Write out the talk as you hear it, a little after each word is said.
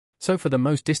So for the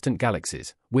most distant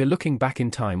galaxies, we're looking back in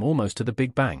time almost to the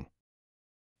Big Bang.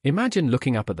 Imagine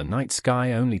looking up at the night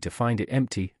sky only to find it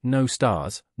empty, no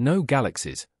stars, no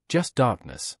galaxies, just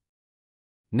darkness.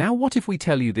 Now what if we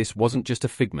tell you this wasn't just a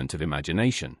figment of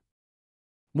imagination?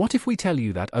 What if we tell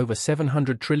you that over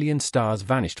 700 trillion stars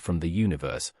vanished from the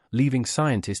universe, leaving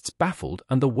scientists baffled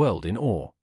and the world in awe?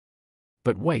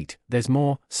 But wait, there's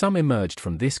more. Some emerged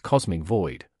from this cosmic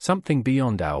void, something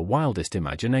beyond our wildest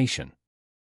imagination.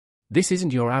 This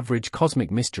isn't your average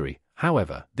cosmic mystery,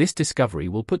 however, this discovery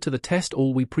will put to the test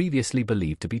all we previously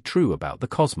believed to be true about the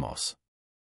cosmos.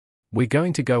 We're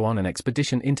going to go on an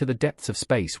expedition into the depths of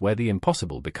space where the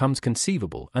impossible becomes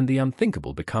conceivable and the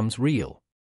unthinkable becomes real.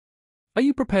 Are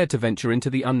you prepared to venture into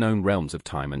the unknown realms of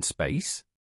time and space?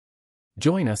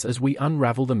 Join us as we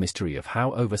unravel the mystery of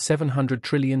how over 700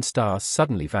 trillion stars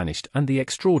suddenly vanished and the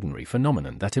extraordinary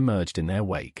phenomenon that emerged in their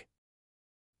wake.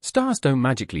 Stars don't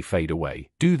magically fade away,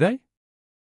 do they?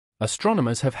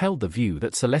 Astronomers have held the view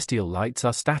that celestial lights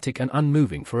are static and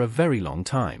unmoving for a very long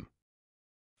time.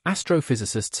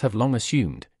 Astrophysicists have long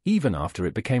assumed, even after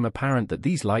it became apparent that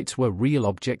these lights were real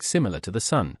objects similar to the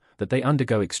Sun, that they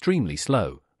undergo extremely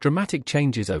slow, dramatic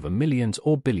changes over millions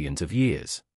or billions of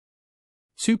years.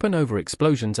 Supernova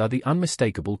explosions are the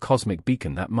unmistakable cosmic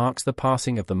beacon that marks the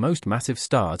passing of the most massive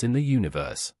stars in the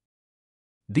universe.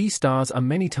 These stars are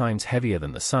many times heavier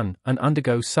than the Sun and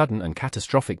undergo sudden and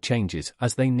catastrophic changes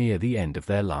as they near the end of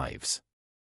their lives.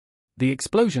 The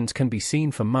explosions can be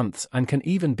seen for months and can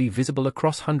even be visible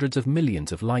across hundreds of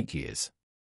millions of light-years.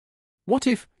 What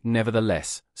if,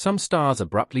 nevertheless, some stars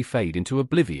abruptly fade into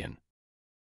oblivion?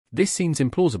 This seems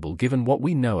implausible given what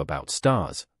we know about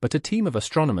stars, but a team of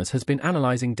astronomers has been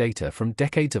analyzing data from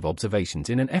decades of observations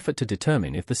in an effort to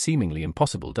determine if the seemingly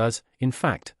impossible does, in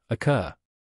fact, occur.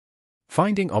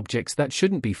 Finding objects that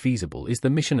shouldn't be feasible is the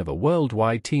mission of a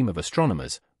worldwide team of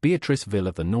astronomers, Beatrice Will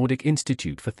of the Nordic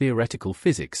Institute for Theoretical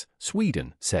Physics,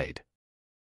 Sweden, said.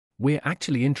 We're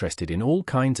actually interested in all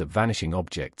kinds of vanishing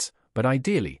objects, but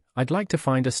ideally, I'd like to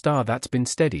find a star that's been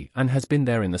steady and has been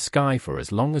there in the sky for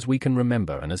as long as we can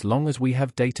remember and as long as we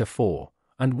have data for,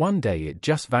 and one day it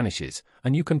just vanishes,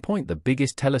 and you can point the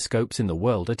biggest telescopes in the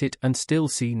world at it and still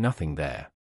see nothing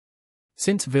there.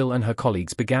 Since Will and her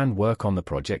colleagues began work on the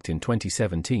project in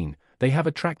 2017, they have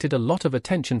attracted a lot of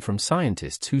attention from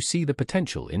scientists who see the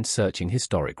potential in searching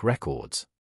historic records.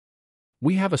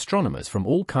 We have astronomers from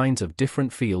all kinds of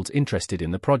different fields interested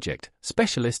in the project,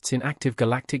 specialists in active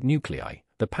galactic nuclei,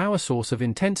 the power source of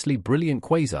intensely brilliant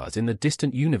quasars in the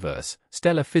distant universe,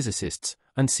 stellar physicists,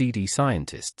 and CD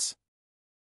scientists.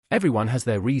 Everyone has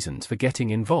their reasons for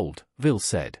getting involved, Will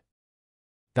said.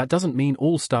 That doesn't mean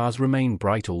all stars remain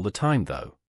bright all the time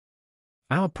though.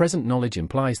 Our present knowledge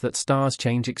implies that stars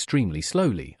change extremely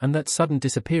slowly and that sudden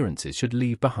disappearances should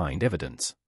leave behind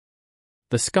evidence.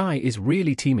 The sky is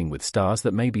really teeming with stars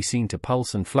that may be seen to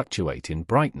pulse and fluctuate in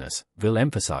brightness, Will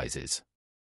emphasizes.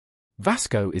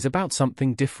 Vasco is about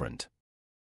something different.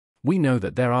 We know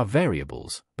that there are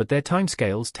variables, but their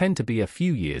timescales tend to be a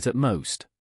few years at most.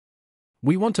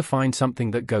 We want to find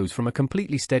something that goes from a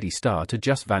completely steady star to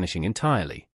just vanishing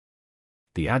entirely.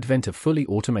 The advent of fully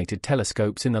automated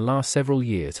telescopes in the last several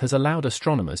years has allowed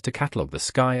astronomers to catalog the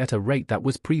sky at a rate that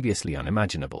was previously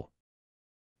unimaginable.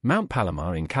 Mount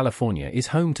Palomar in California is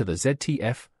home to the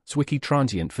ZTF Zwicky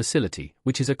Transient Facility,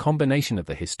 which is a combination of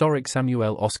the historic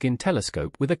Samuel Oskin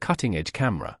telescope with a cutting-edge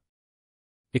camera.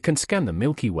 It can scan the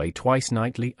Milky Way twice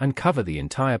nightly and cover the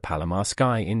entire Palomar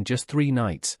sky in just 3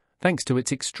 nights, thanks to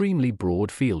its extremely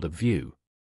broad field of view.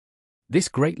 This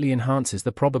greatly enhances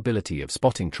the probability of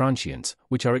spotting transients,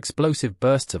 which are explosive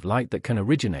bursts of light that can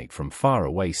originate from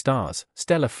far-away stars,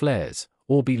 stellar flares,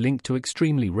 or be linked to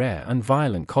extremely rare and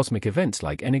violent cosmic events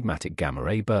like enigmatic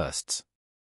gamma-ray bursts.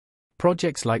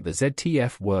 Projects like the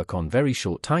ZTF work on very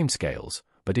short timescales,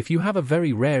 but if you have a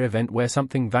very rare event where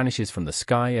something vanishes from the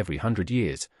sky every 100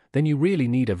 years, then you really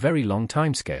need a very long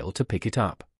timescale to pick it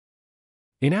up.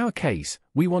 In our case,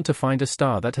 we want to find a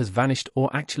star that has vanished or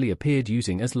actually appeared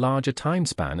using as large a time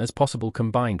span as possible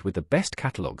combined with the best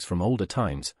catalogues from older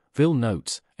times, Will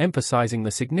notes, emphasizing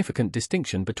the significant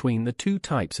distinction between the two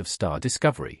types of star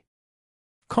discovery.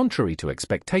 Contrary to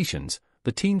expectations,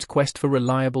 the team's quest for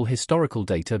reliable historical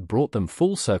data brought them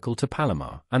full circle to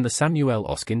Palomar and the Samuel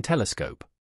Oskin telescope.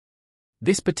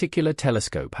 This particular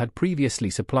telescope had previously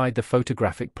supplied the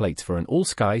photographic plates for an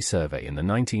all-sky survey in the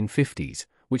 1950s,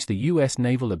 which the U.S.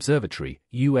 Naval Observatory,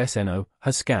 USNO,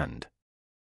 has scanned.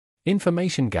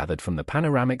 Information gathered from the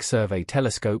Panoramic Survey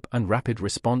Telescope and Rapid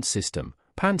Response System,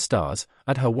 PAN-STARRS,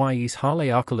 at Hawaii's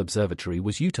Haleakala Observatory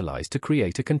was utilized to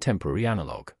create a contemporary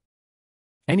analog.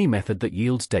 Any method that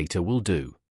yields data will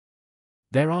do.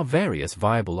 There are various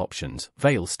viable options,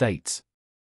 Vail states.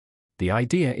 The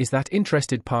idea is that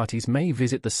interested parties may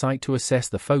visit the site to assess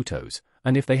the photos,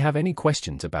 and if they have any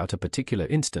questions about a particular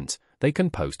instance, they can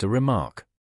post a remark.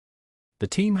 The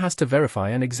team has to verify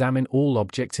and examine all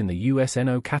objects in the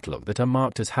USNO catalog that are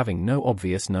marked as having no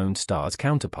obvious known star's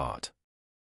counterpart.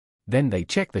 Then they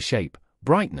check the shape,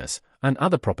 brightness, and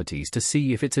other properties to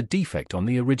see if it's a defect on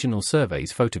the original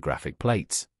survey's photographic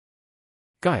plates.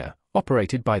 Gaia,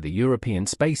 operated by the European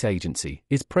Space Agency,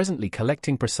 is presently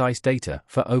collecting precise data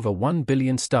for over 1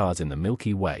 billion stars in the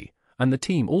Milky Way, and the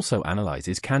team also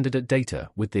analyzes candidate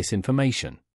data with this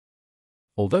information.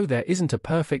 Although there isn't a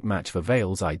perfect match for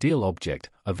Vail's ideal object,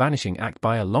 a vanishing act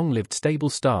by a long-lived stable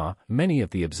star, many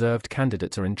of the observed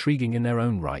candidates are intriguing in their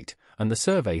own right, and the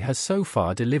survey has so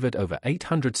far delivered over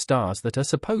 800 stars that are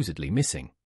supposedly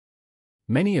missing.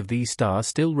 Many of these stars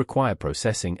still require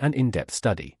processing and in-depth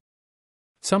study.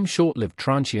 Some short-lived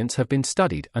transients have been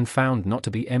studied and found not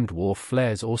to be M-dwarf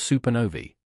flares or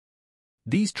supernovae.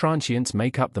 These transients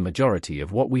make up the majority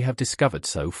of what we have discovered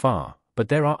so far, but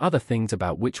there are other things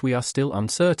about which we are still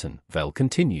uncertain, Vail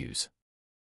continues.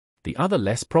 The other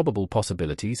less probable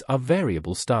possibilities are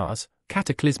variable stars,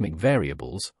 cataclysmic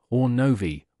variables, or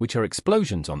novae, which are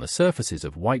explosions on the surfaces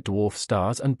of white dwarf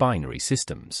stars and binary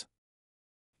systems.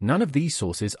 None of these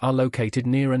sources are located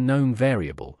near a known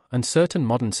variable, and certain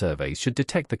modern surveys should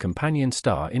detect the companion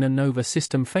star in a nova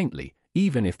system faintly,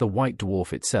 even if the white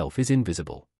dwarf itself is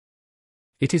invisible.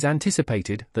 It is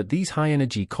anticipated that these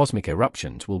high-energy cosmic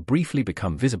eruptions will briefly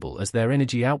become visible as their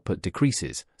energy output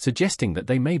decreases, suggesting that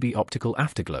they may be optical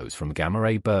afterglows from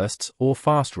gamma-ray bursts or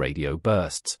fast radio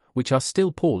bursts, which are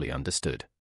still poorly understood.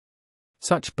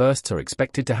 Such bursts are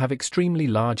expected to have extremely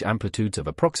large amplitudes of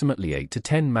approximately 8 to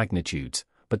 10 magnitudes,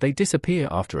 but they disappear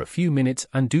after a few minutes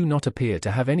and do not appear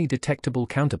to have any detectable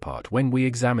counterpart when we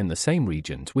examine the same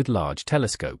regions with large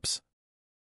telescopes.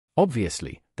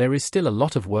 Obviously, there is still a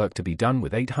lot of work to be done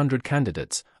with 800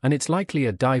 candidates, and it's likely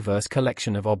a diverse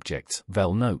collection of objects,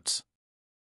 Vail notes.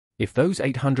 If those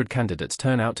 800 candidates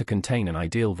turn out to contain an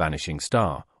ideal vanishing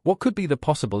star, what could be the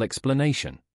possible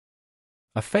explanation?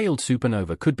 A failed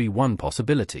supernova could be one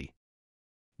possibility.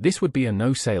 This would be a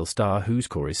no-sail star whose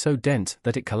core is so dense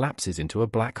that it collapses into a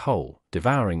black hole,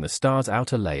 devouring the star's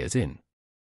outer layers in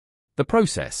the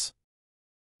process.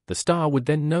 The star would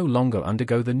then no longer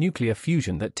undergo the nuclear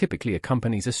fusion that typically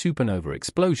accompanies a supernova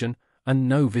explosion, and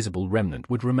no visible remnant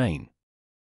would remain.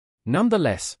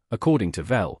 Nonetheless, according to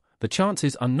Vail, the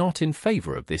chances are not in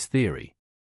favor of this theory.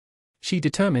 She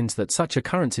determines that such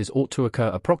occurrences ought to occur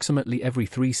approximately every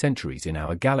 3 centuries in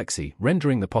our galaxy,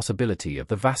 rendering the possibility of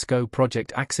the Vasco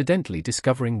project accidentally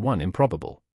discovering one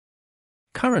improbable.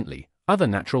 Currently, other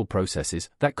natural processes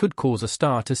that could cause a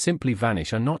star to simply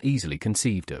vanish are not easily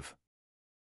conceived of.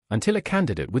 Until a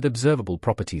candidate with observable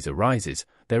properties arises,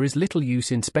 there is little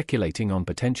use in speculating on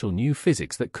potential new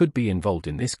physics that could be involved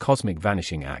in this cosmic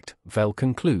vanishing act, Vail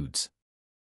concludes.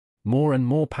 More and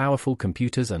more powerful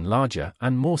computers and larger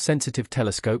and more sensitive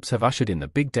telescopes have ushered in the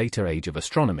big data age of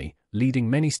astronomy, leading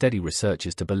many steady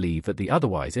researchers to believe that the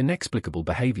otherwise inexplicable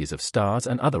behaviors of stars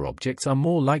and other objects are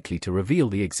more likely to reveal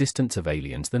the existence of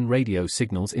aliens than radio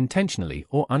signals intentionally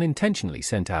or unintentionally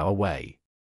sent our way.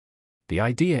 The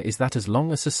idea is that as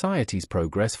long as societies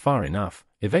progress far enough,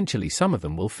 eventually some of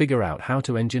them will figure out how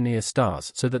to engineer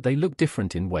stars so that they look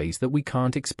different in ways that we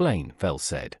can't explain, Vail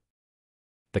said.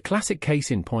 The classic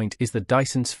case in point is the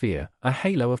Dyson sphere, a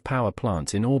halo of power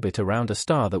plants in orbit around a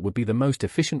star that would be the most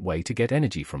efficient way to get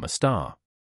energy from a star.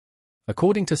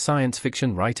 According to science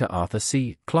fiction writer Arthur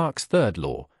C. Clarke's third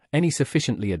law, any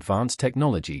sufficiently advanced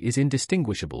technology is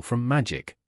indistinguishable from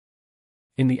magic.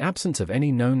 In the absence of any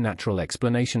known natural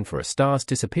explanation for a star's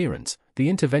disappearance, the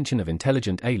intervention of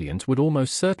intelligent aliens would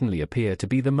almost certainly appear to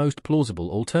be the most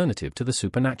plausible alternative to the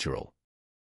supernatural.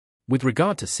 With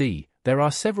regard to C, there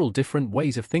are several different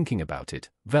ways of thinking about it,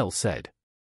 Vail said.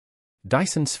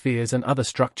 Dyson spheres and other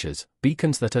structures,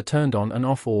 beacons that are turned on and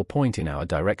off or point in our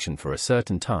direction for a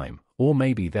certain time, or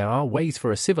maybe there are ways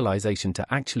for a civilization to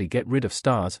actually get rid of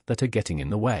stars that are getting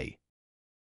in the way.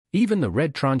 Even the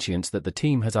red transients that the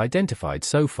team has identified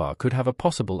so far could have a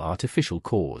possible artificial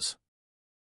cause.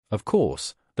 Of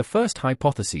course, the first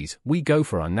hypotheses we go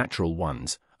for are natural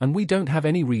ones, and we don't have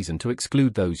any reason to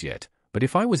exclude those yet, but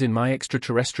if I was in my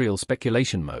extraterrestrial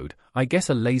speculation mode, I guess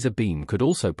a laser beam could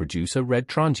also produce a red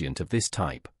transient of this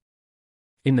type.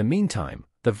 In the meantime,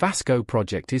 the Vasco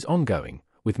project is ongoing,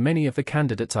 with many of the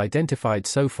candidates identified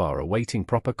so far awaiting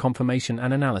proper confirmation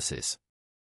and analysis.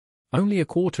 Only a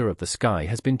quarter of the sky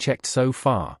has been checked so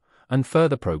far, and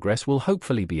further progress will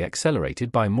hopefully be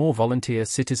accelerated by more volunteer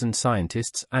citizen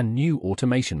scientists and new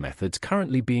automation methods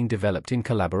currently being developed in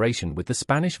collaboration with the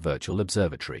Spanish Virtual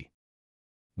Observatory.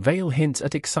 Vail hints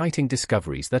at exciting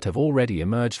discoveries that have already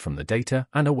emerged from the data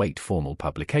and await formal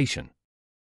publication.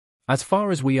 As far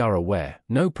as we are aware,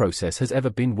 no process has ever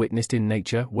been witnessed in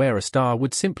nature where a star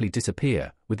would simply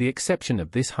disappear, with the exception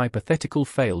of this hypothetical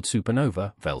failed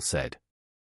supernova, Vail said.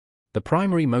 The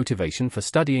primary motivation for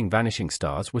studying vanishing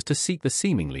stars was to seek the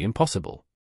seemingly impossible.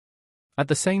 At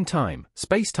the same time,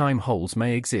 space-time holes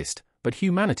may exist, but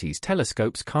humanity's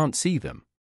telescopes can't see them.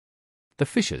 The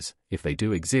fissures, if they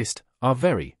do exist, are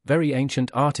very, very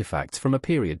ancient artifacts from a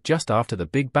period just after the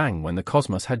Big Bang when the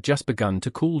cosmos had just begun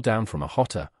to cool down from a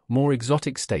hotter, more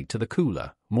exotic state to the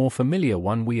cooler, more familiar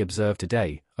one we observe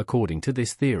today, according to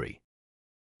this theory.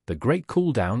 The Great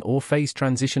Cool-Down or phase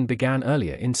transition began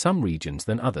earlier in some regions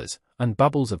than others, and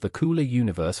bubbles of the cooler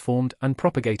universe formed and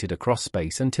propagated across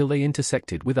space until they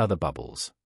intersected with other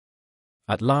bubbles.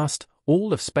 At last,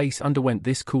 all of space underwent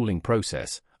this cooling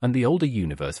process, and the older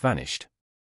universe vanished.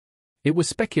 It was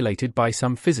speculated by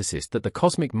some physicists that the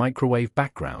cosmic microwave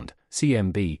background,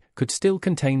 CMB, could still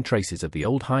contain traces of the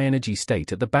old high-energy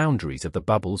state at the boundaries of the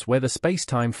bubbles where the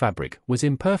space-time fabric was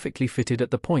imperfectly fitted at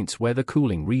the points where the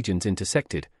cooling regions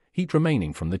intersected, heat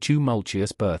remaining from the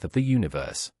tumultuous birth of the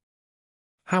universe.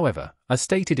 However, as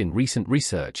stated in recent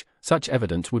research, such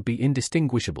evidence would be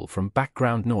indistinguishable from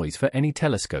background noise for any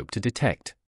telescope to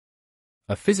detect.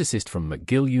 A physicist from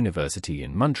McGill University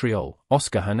in Montreal,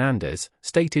 Oscar Hernandez,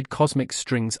 stated cosmic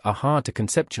strings are hard to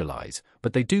conceptualize,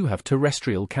 but they do have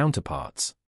terrestrial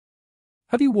counterparts.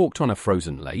 Have you walked on a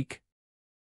frozen lake?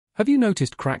 Have you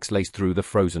noticed cracks laced through the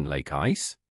frozen lake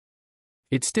ice?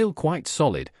 It's still quite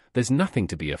solid, there's nothing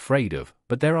to be afraid of,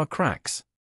 but there are cracks.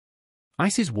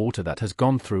 Ice is water that has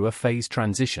gone through a phase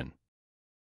transition.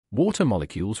 Water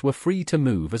molecules were free to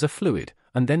move as a fluid,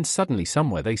 and then suddenly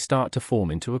somewhere they start to form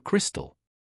into a crystal.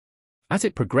 As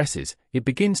it progresses, it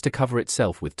begins to cover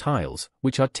itself with tiles,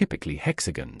 which are typically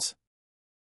hexagons.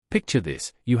 Picture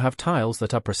this, you have tiles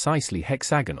that are precisely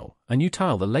hexagonal, and you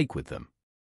tile the lake with them.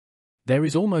 There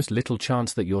is almost little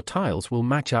chance that your tiles will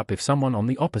match up if someone on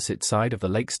the opposite side of the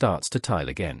lake starts to tile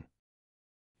again.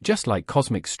 Just like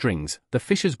cosmic strings, the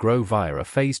fissures grow via a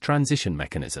phase transition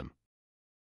mechanism.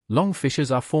 Long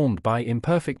fissures are formed by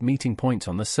imperfect meeting points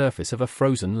on the surface of a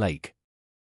frozen lake.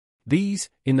 These,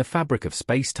 in the fabric of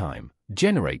space-time,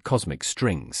 generate cosmic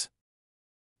strings.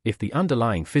 If the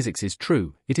underlying physics is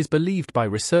true, it is believed by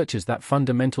researchers that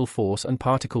fundamental force and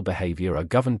particle behavior are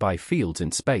governed by fields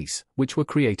in space, which were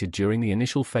created during the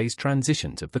initial phase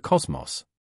transitions of the cosmos.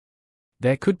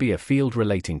 There could be a field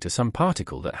relating to some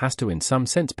particle that has to in some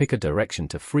sense pick a direction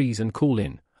to freeze and cool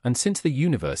in, and since the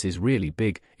universe is really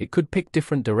big, it could pick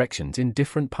different directions in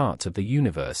different parts of the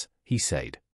universe, he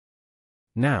said.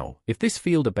 Now, if this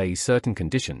field obeys certain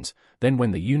conditions, then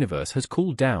when the universe has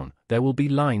cooled down, there will be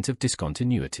lines of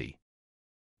discontinuity.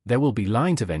 There will be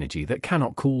lines of energy that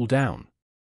cannot cool down.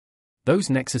 Those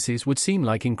nexuses would seem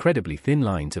like incredibly thin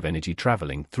lines of energy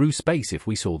traveling through space if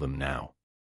we saw them now.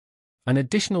 An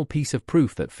additional piece of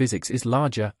proof that physics is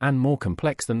larger and more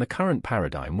complex than the current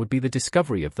paradigm would be the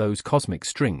discovery of those cosmic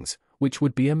strings, which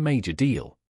would be a major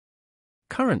deal.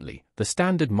 Currently, the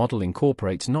Standard Model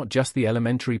incorporates not just the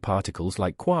elementary particles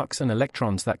like quarks and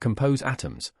electrons that compose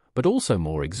atoms, but also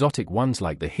more exotic ones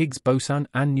like the Higgs boson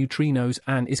and neutrinos,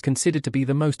 and is considered to be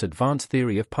the most advanced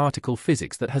theory of particle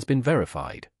physics that has been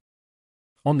verified.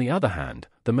 On the other hand,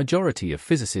 the majority of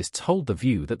physicists hold the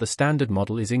view that the Standard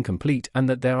Model is incomplete and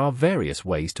that there are various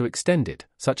ways to extend it,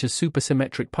 such as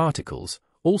supersymmetric particles,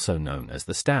 also known as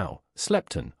the Stau,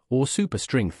 Slepton, or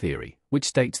superstring theory, which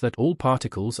states that all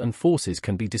particles and forces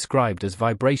can be described as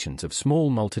vibrations of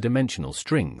small multidimensional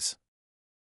strings.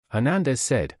 Hernandez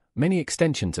said, many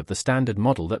extensions of the Standard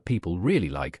Model that people really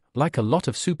like a lot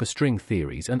of superstring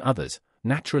theories and others,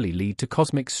 naturally lead to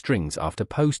cosmic strings after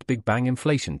post-Big Bang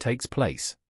inflation takes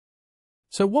place.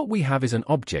 So what we have is an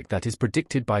object that is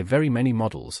predicted by very many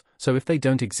models, so if they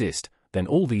don't exist, then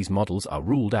all these models are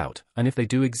ruled out, and if they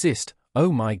do exist,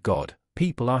 oh my God,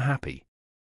 people are happy.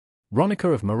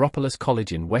 Ronica of Metropolis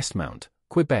College in Westmount,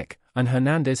 Quebec, and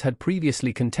Hernandez had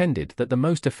previously contended that the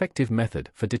most effective method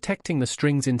for detecting the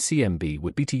strings in CMB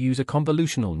would be to use a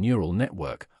convolutional neural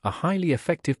network, a highly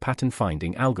effective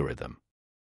pattern-finding algorithm.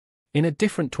 In a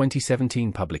different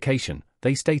 2017 publication,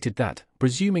 they stated that,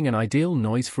 presuming an ideal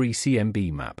noise-free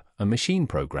CMB map, a machine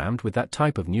programmed with that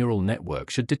type of neural network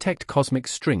should detect cosmic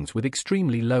strings with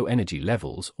extremely low energy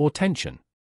levels or tension.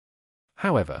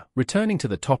 However, returning to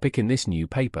the topic in this new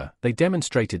paper, they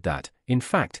demonstrated that, in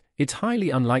fact, it's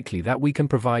highly unlikely that we can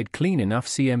provide clean enough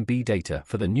CMB data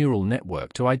for the neural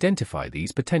network to identify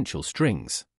these potential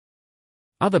strings.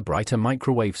 Other brighter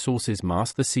microwave sources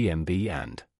mask the CMB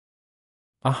and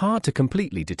are hard to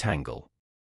completely detangle.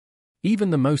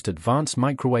 Even the most advanced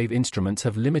microwave instruments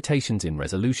have limitations in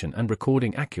resolution and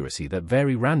recording accuracy that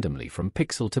vary randomly from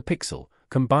pixel to pixel,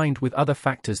 combined with other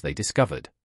factors they discovered.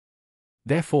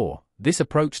 Therefore, this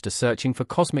approach to searching for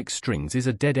cosmic strings is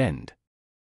a dead end.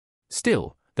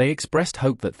 Still, they expressed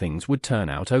hope that things would turn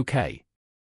out okay.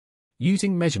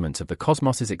 Using measurements of the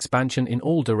cosmos's expansion in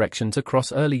all directions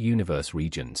across early universe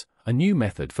regions, a new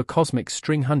method for cosmic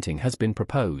string hunting has been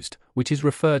proposed, which is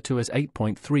referred to as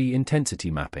 8.3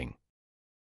 intensity mapping.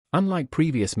 Unlike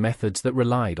previous methods that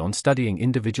relied on studying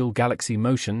individual galaxy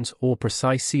motions or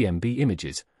precise CMB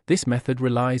images, this method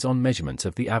relies on measurements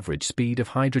of the average speed of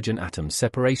hydrogen atoms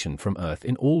separation from Earth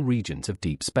in all regions of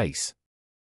deep space.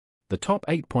 The top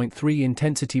 8.3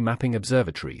 intensity mapping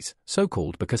observatories,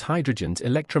 so-called because hydrogen's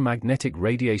electromagnetic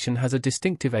radiation has a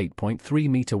distinctive 8.3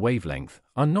 meter wavelength,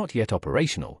 are not yet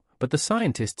operational, but the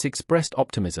scientists expressed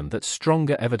optimism that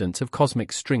stronger evidence of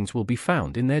cosmic strings will be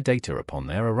found in their data upon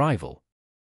their arrival.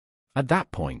 At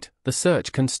that point, the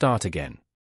search can start again.